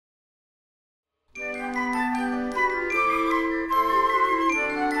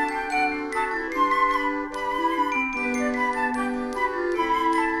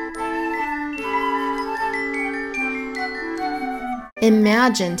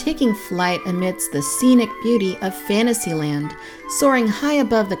Imagine taking flight amidst the scenic beauty of Fantasyland, soaring high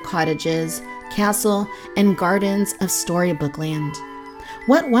above the cottages, castle, and gardens of Storybook Land.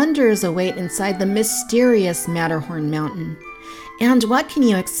 What wonders await inside the mysterious Matterhorn Mountain? And what can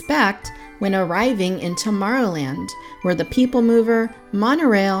you expect when arriving in Tomorrowland, where the People Mover,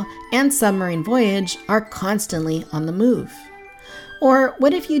 monorail, and submarine voyage are constantly on the move? Or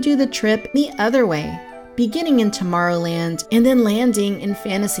what if you do the trip the other way, beginning in Tomorrowland and then landing in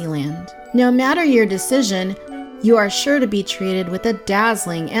Fantasyland? No matter your decision, you are sure to be treated with a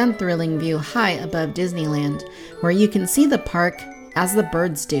dazzling and thrilling view high above Disneyland, where you can see the park as the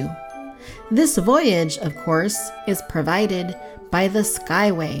birds do. This voyage, of course, is provided by the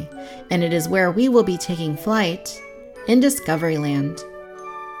Skyway, and it is where we will be taking flight in Discoveryland.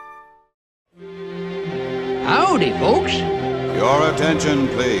 Howdy, folks. Your attention,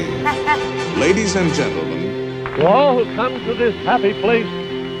 please. Ladies and gentlemen, to all who come to this happy place,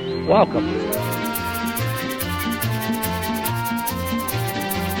 welcome.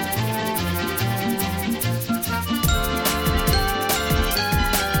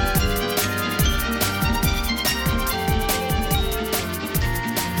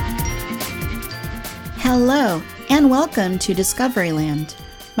 Hello, and welcome to Discoveryland.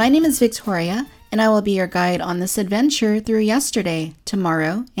 My name is Victoria, and I will be your guide on this adventure through yesterday,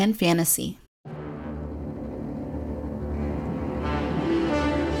 tomorrow, and fantasy.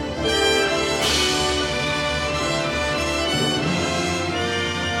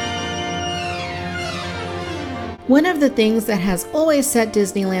 One of the things that has always set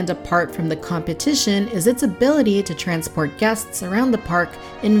Disneyland apart from the competition is its ability to transport guests around the park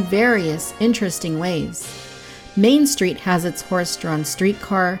in various interesting ways. Main Street has its horse-drawn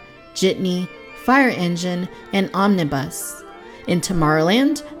streetcar, jitney, fire engine, and omnibus. In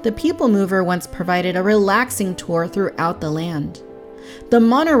Tomorrowland, the People Mover once provided a relaxing tour throughout the land. The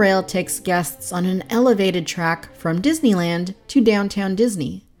monorail takes guests on an elevated track from Disneyland to downtown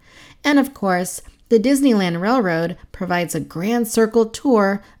Disney. And of course, the Disneyland Railroad provides a grand circle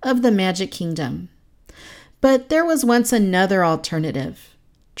tour of the Magic Kingdom. But there was once another alternative: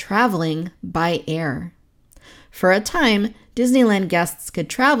 traveling by air. For a time, Disneyland guests could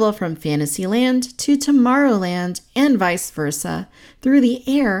travel from Fantasyland to Tomorrowland and vice versa through the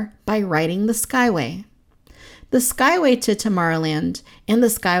air by riding the Skyway. The Skyway to Tomorrowland and the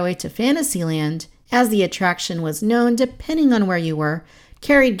Skyway to Fantasyland, as the attraction was known depending on where you were,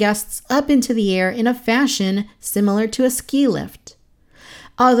 carried guests up into the air in a fashion similar to a ski lift.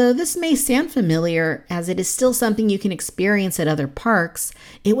 Although this may sound familiar, as it is still something you can experience at other parks,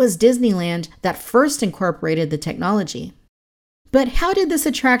 it was Disneyland that first incorporated the technology. But how did this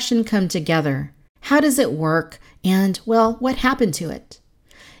attraction come together? How does it work? And, well, what happened to it?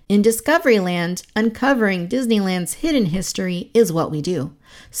 In Discoveryland, uncovering Disneyland's hidden history is what we do.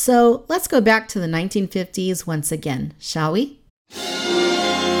 So let's go back to the 1950s once again, shall we?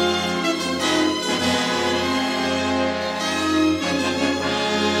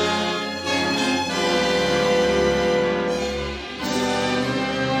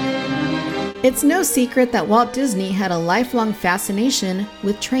 It's no secret that Walt Disney had a lifelong fascination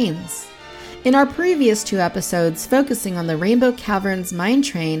with trains. In our previous two episodes focusing on the Rainbow Caverns mine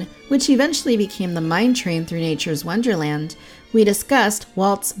train, which eventually became the Mine Train through Nature's Wonderland, we discussed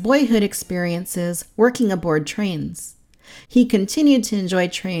Walt's boyhood experiences working aboard trains. He continued to enjoy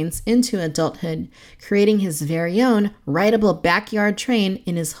trains into adulthood, creating his very own rideable backyard train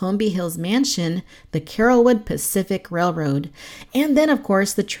in his Holmby Hills mansion, the Carolwood Pacific Railroad, and then, of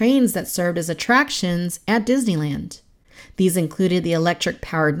course, the trains that served as attractions at Disneyland. These included the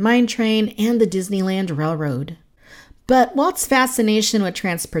electric-powered mine train and the Disneyland Railroad. But Walt's fascination with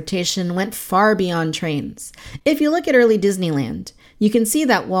transportation went far beyond trains. If you look at early Disneyland, you can see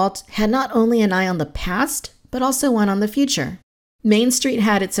that Walt had not only an eye on the past, but also one on the future. Main Street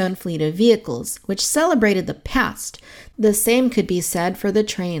had its own fleet of vehicles, which celebrated the past. The same could be said for the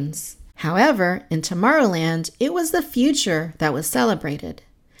trains. However, in Tomorrowland, it was the future that was celebrated.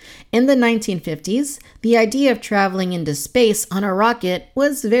 In the 1950s, the idea of traveling into space on a rocket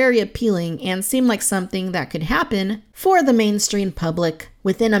was very appealing and seemed like something that could happen for the mainstream public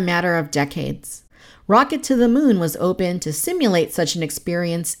within a matter of decades. Rocket to the Moon was open to simulate such an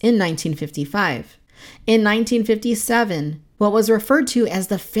experience in 1955. In 1957, what was referred to as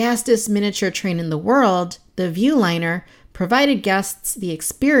the fastest miniature train in the world, the Viewliner, provided guests the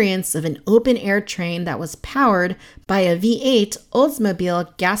experience of an open-air train that was powered by a V8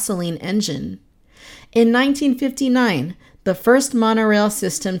 Oldsmobile gasoline engine. In 1959, the first monorail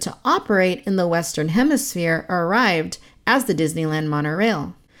system to operate in the Western Hemisphere arrived as the Disneyland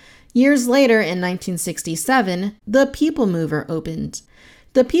monorail. Years later, in 1967, the People Mover opened.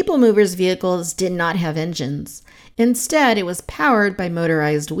 The People Mover's vehicles did not have engines. Instead, it was powered by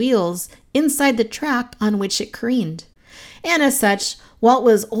motorized wheels inside the track on which it careened. And as such, Walt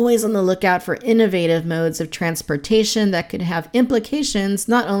was always on the lookout for innovative modes of transportation that could have implications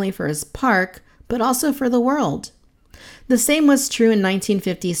not only for his park, but also for the world. The same was true in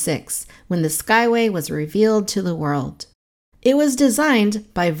 1956, when the Skyway was revealed to the world. It was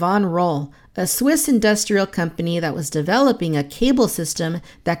designed by Von Roll, a Swiss industrial company that was developing a cable system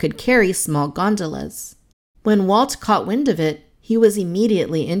that could carry small gondolas. When Walt caught wind of it, he was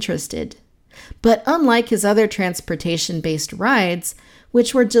immediately interested. But unlike his other transportation-based rides,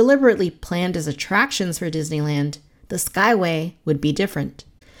 which were deliberately planned as attractions for Disneyland, the Skyway would be different.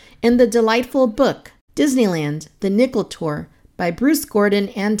 In the delightful book, Disneyland, The Nickel Tour, by Bruce Gordon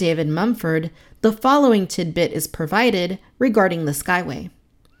and David Mumford, the following tidbit is provided regarding the Skyway.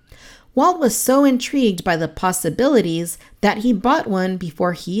 Walt was so intrigued by the possibilities that he bought one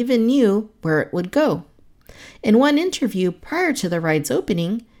before he even knew where it would go. In one interview prior to the ride's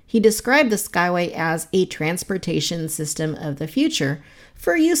opening, he described the Skyway as a transportation system of the future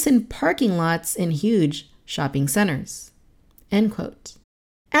for use in parking lots in huge shopping centers. End quote.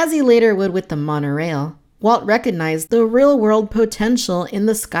 As he later would with the monorail, Walt recognized the real-world potential in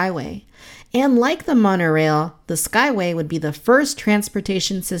the Skyway. And like the monorail, the Skyway would be the first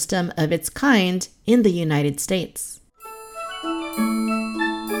transportation system of its kind in the United States.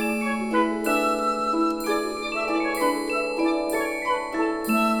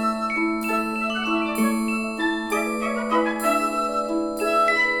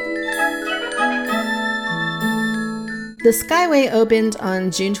 The Skyway opened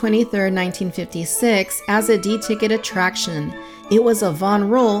on June 23, 1956 as a D-ticket attraction. It was a Von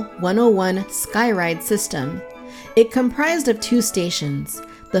Roll 101 Skyride system. It comprised of two stations,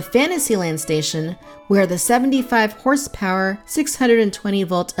 the Fantasyland station, where the 75 horsepower,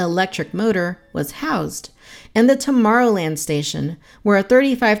 620-volt electric motor was housed, and the Tomorrowland station, where a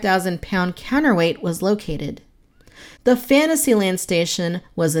 35,000-pound counterweight was located. The Fantasyland station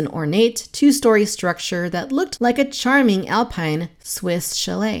was an ornate two-story structure that looked like a charming alpine Swiss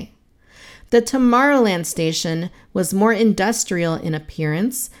chalet. The Tomorrowland station was more industrial in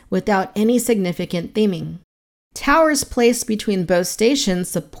appearance without any significant theming. Towers placed between both stations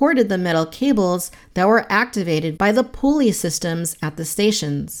supported the metal cables that were activated by the pulley systems at the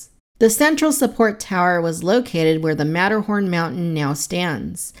stations. The central support tower was located where the Matterhorn mountain now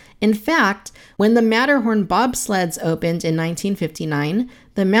stands. In fact, when the Matterhorn bobsleds opened in 1959,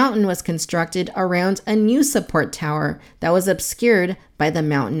 the mountain was constructed around a new support tower that was obscured by the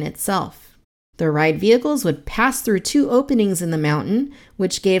mountain itself. The ride vehicles would pass through two openings in the mountain,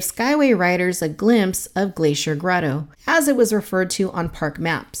 which gave Skyway riders a glimpse of Glacier Grotto, as it was referred to on park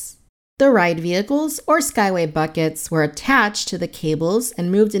maps. The ride vehicles, or Skyway buckets, were attached to the cables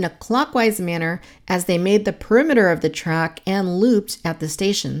and moved in a clockwise manner as they made the perimeter of the track and looped at the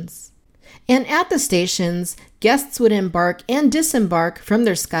stations. And at the stations, guests would embark and disembark from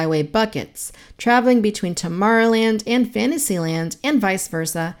their Skyway buckets, traveling between Tomorrowland and Fantasyland and vice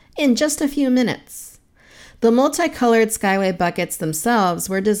versa in just a few minutes. The multicolored Skyway buckets themselves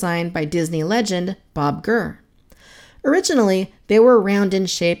were designed by Disney legend Bob Gurr. Originally, they were round in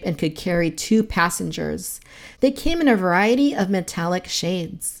shape and could carry 2 passengers. They came in a variety of metallic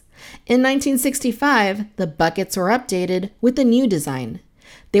shades. In 1965, the buckets were updated with a new design.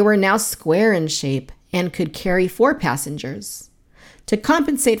 They were now square in shape and could carry 4 passengers. To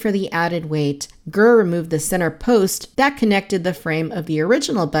compensate for the added weight, Gurr removed the center post that connected the frame of the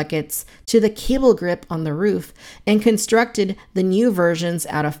original buckets to the cable grip on the roof and constructed the new versions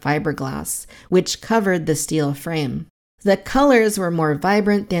out of fiberglass, which covered the steel frame. The colors were more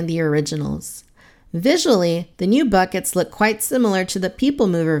vibrant than the originals. Visually, the new buckets look quite similar to the People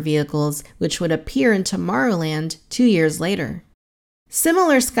Mover vehicles, which would appear in Tomorrowland 2 years later.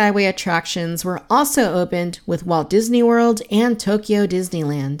 Similar Skyway attractions were also opened with Walt Disney World and Tokyo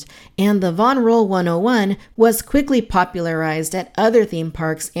Disneyland, and the Von Roll 101 was quickly popularized at other theme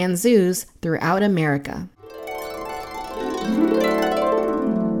parks and zoos throughout America.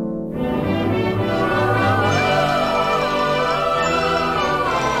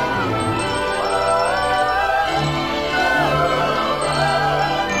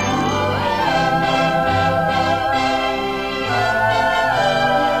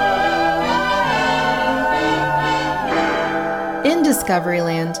 In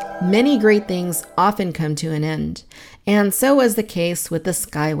Discoveryland, many great things often come to an end, and so was the case with the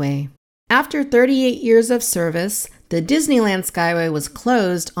Skyway. After 38 years of service, the Disneyland Skyway was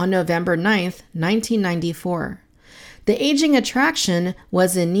closed on November 9, 1994. The aging attraction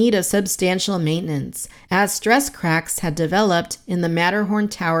was in need of substantial maintenance, as stress cracks had developed in the Matterhorn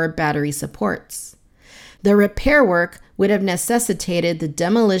Tower battery supports. The repair work would have necessitated the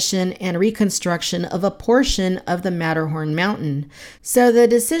demolition and reconstruction of a portion of the Matterhorn mountain, so the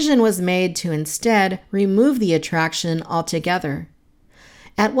decision was made to instead remove the attraction altogether.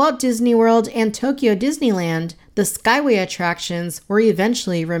 At Walt Disney World and Tokyo Disneyland, the Skyway attractions were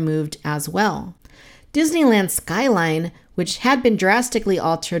eventually removed as well. Disneyland's skyline, which had been drastically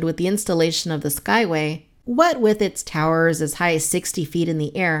altered with the installation of the Skyway, what with its towers as high as 60 feet in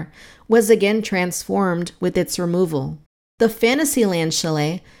the air, was again transformed with its removal. The Fantasyland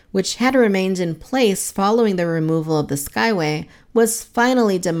Chalet, which had remained in place following the removal of the Skyway, was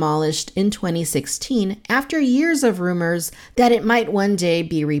finally demolished in 2016 after years of rumors that it might one day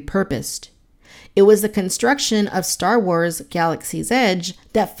be repurposed. It was the construction of Star Wars Galaxy's Edge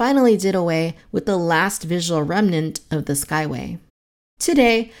that finally did away with the last visual remnant of the Skyway.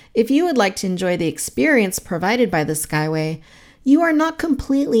 Today, if you would like to enjoy the experience provided by the Skyway, you are not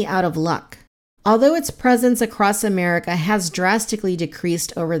completely out of luck. Although its presence across America has drastically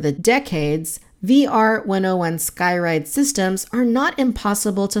decreased over the decades, VR 101 Skyride systems are not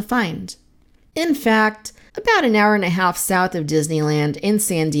impossible to find. In fact, about an hour and a half south of Disneyland in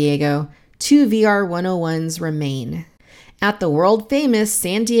San Diego, 2 VR 101s remain. At the world-famous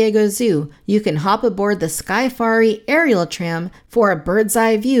San Diego Zoo, you can hop aboard the Skyfari aerial tram for a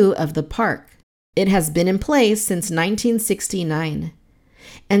bird's-eye view of the park. It has been in place since 1969.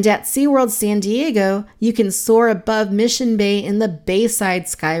 And at SeaWorld San Diego, you can soar above Mission Bay in the Bayside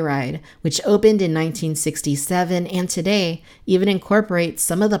Skyride, which opened in 1967 and today even incorporates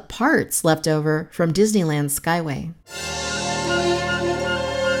some of the parts left over from Disneyland's Skyway.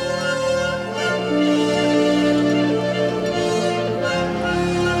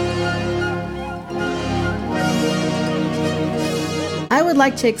 I would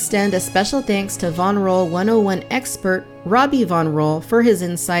like to extend a special thanks to Von Roll 101 expert Robbie Von Roll for his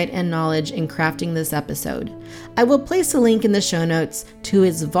insight and knowledge in crafting this episode. I will place a link in the show notes to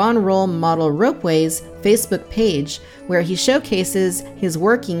his Von Roll Model Ropeways Facebook page, where he showcases his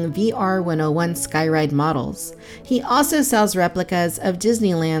working VR 101 Skyride models. He also sells replicas of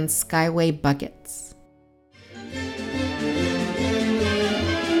Disneyland's Skyway buckets.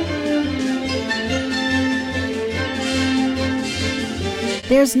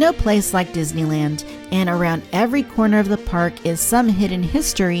 There's no place like Disneyland, and around every corner of the park is some hidden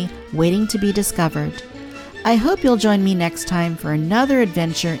history waiting to be discovered. I hope you'll join me next time for another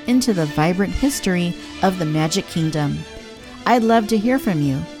adventure into the vibrant history of the Magic Kingdom. I'd love to hear from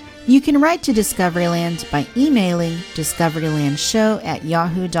you. You can write to Discoveryland by emailing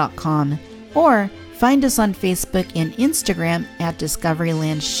discoverylandshow@yahoo.com or find us on Facebook and Instagram at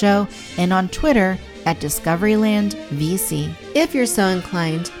Discoveryland Show and on Twitter at Discoveryland VC. If you're so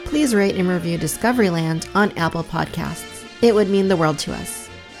inclined, please rate and review Discoveryland on Apple Podcasts. It would mean the world to us.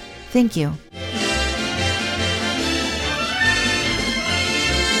 Thank you.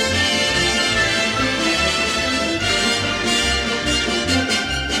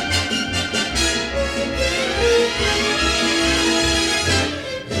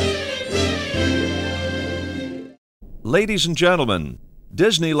 Ladies and gentlemen,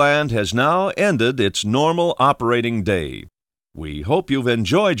 Disneyland has now ended its normal operating day. We hope you've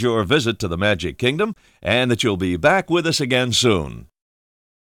enjoyed your visit to the Magic Kingdom and that you'll be back with us again soon.